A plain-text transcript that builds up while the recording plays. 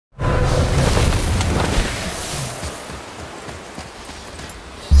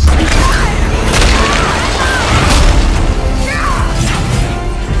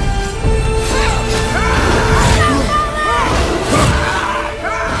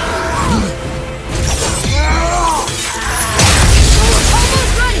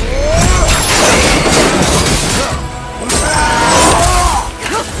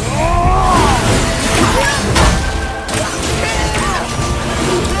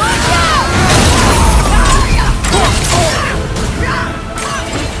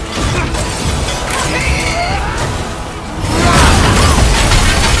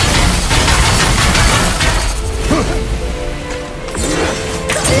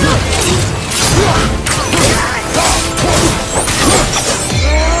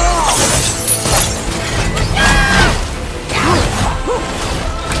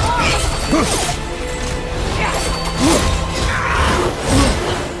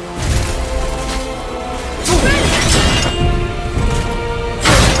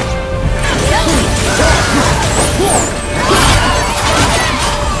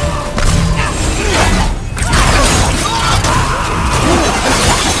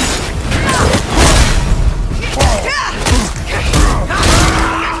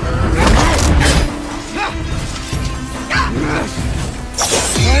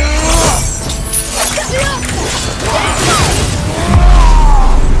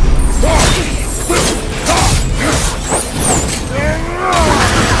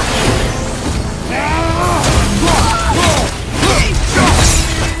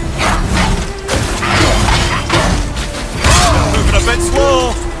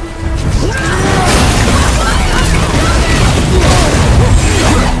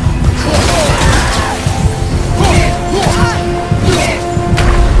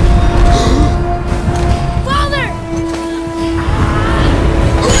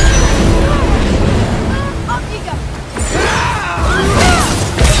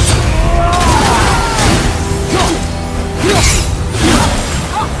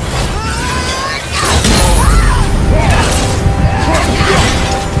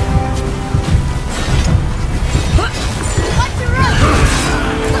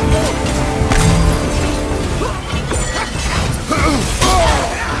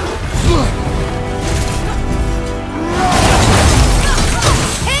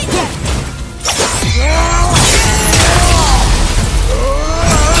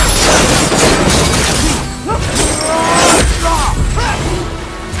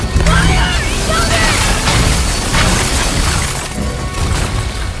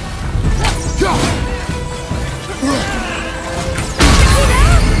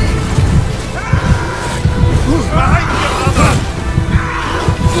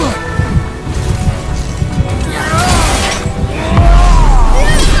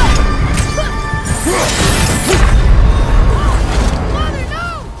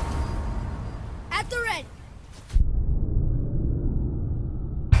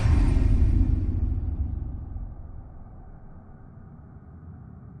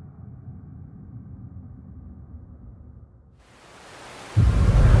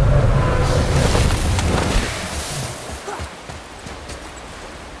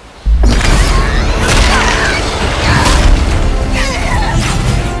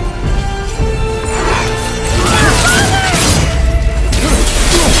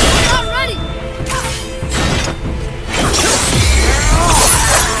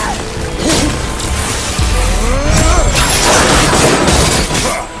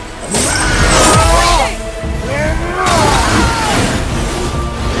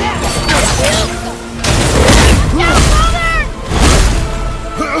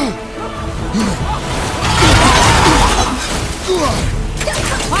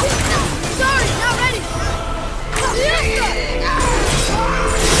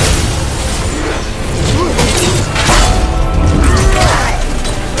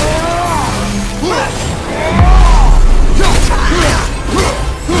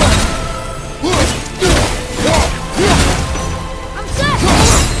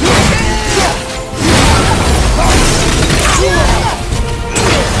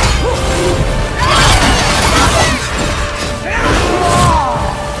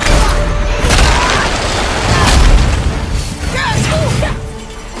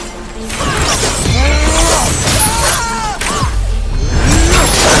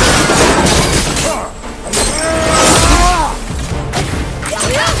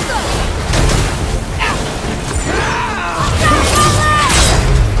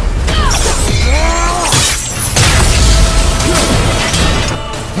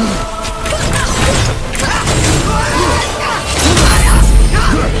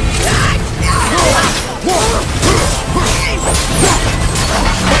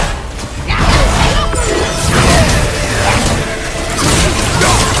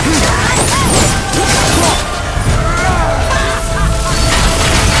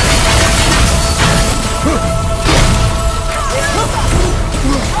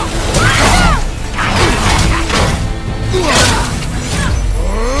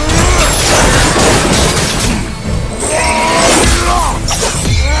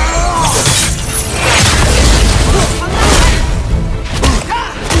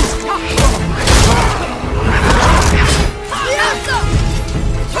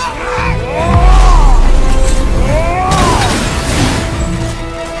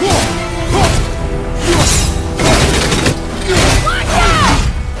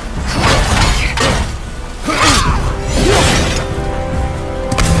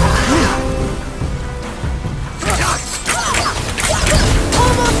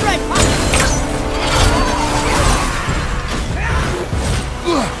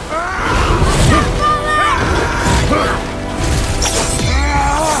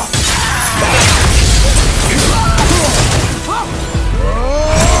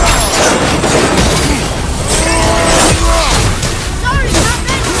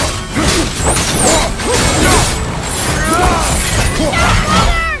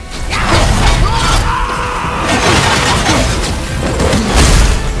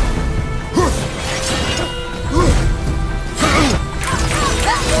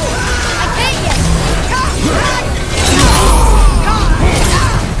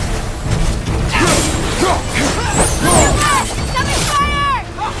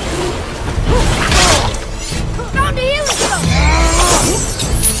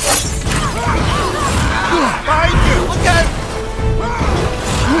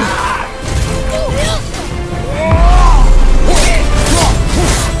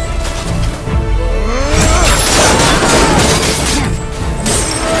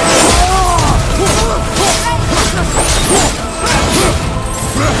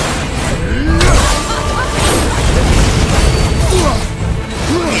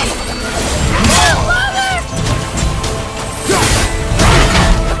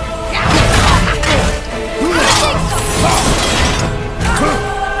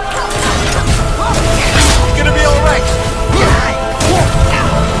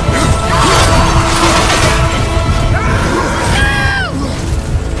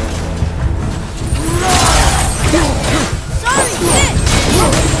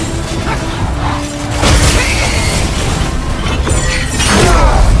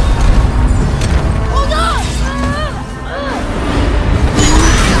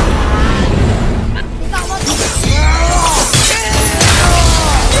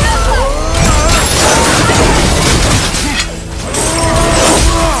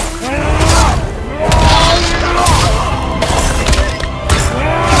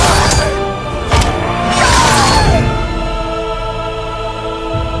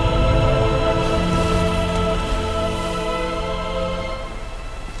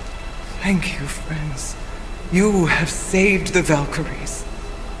Thank you, friends. You have saved the Valkyries.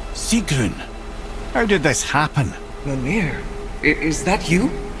 Sigrun, how did this happen? Mimir, is that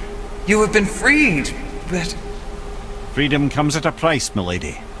you? You have been freed, but... Freedom comes at a price,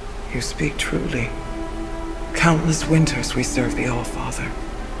 milady. You speak truly. Countless winters we served the All-Father.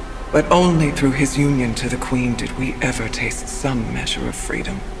 But only through his union to the Queen did we ever taste some measure of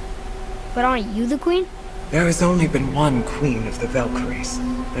freedom. But aren't you the queen? There has only been one Queen of the Valkyries,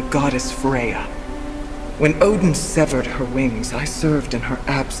 the goddess Freya. When Odin severed her wings, I served in her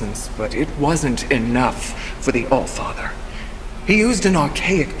absence, but it wasn't enough for the All-Father. He used an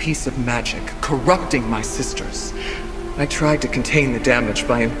archaic piece of magic, corrupting my sisters. I tried to contain the damage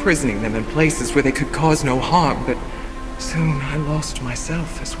by imprisoning them in places where they could cause no harm, but soon I lost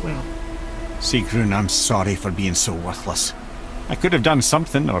myself as well. Sigrun, I'm sorry for being so worthless. I could have done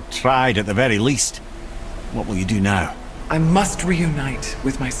something, or tried at the very least. What will you do now? I must reunite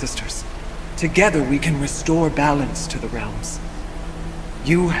with my sisters. Together we can restore balance to the realms.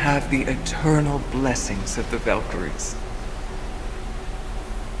 You have the eternal blessings of the Valkyries.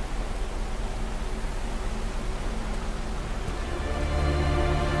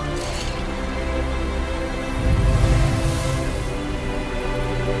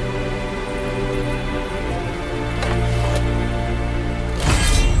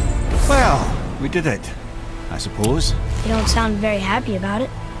 Well, we did it, I suppose. You don't sound very happy about it.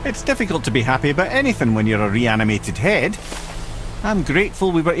 It's difficult to be happy about anything when you're a reanimated head. I'm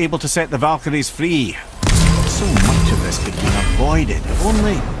grateful we were able to set the Valkyries free. So much of this could have been avoided, if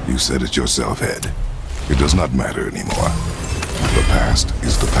only... You said it yourself, Head. It does not matter anymore. The past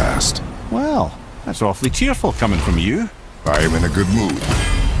is the past. Well, that's awfully cheerful coming from you. I am in a good mood.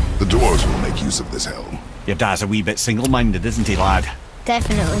 The dwarves will make use of this helm. Your dad's a wee bit single-minded, isn't he, lad?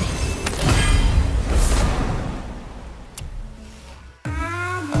 Definitely.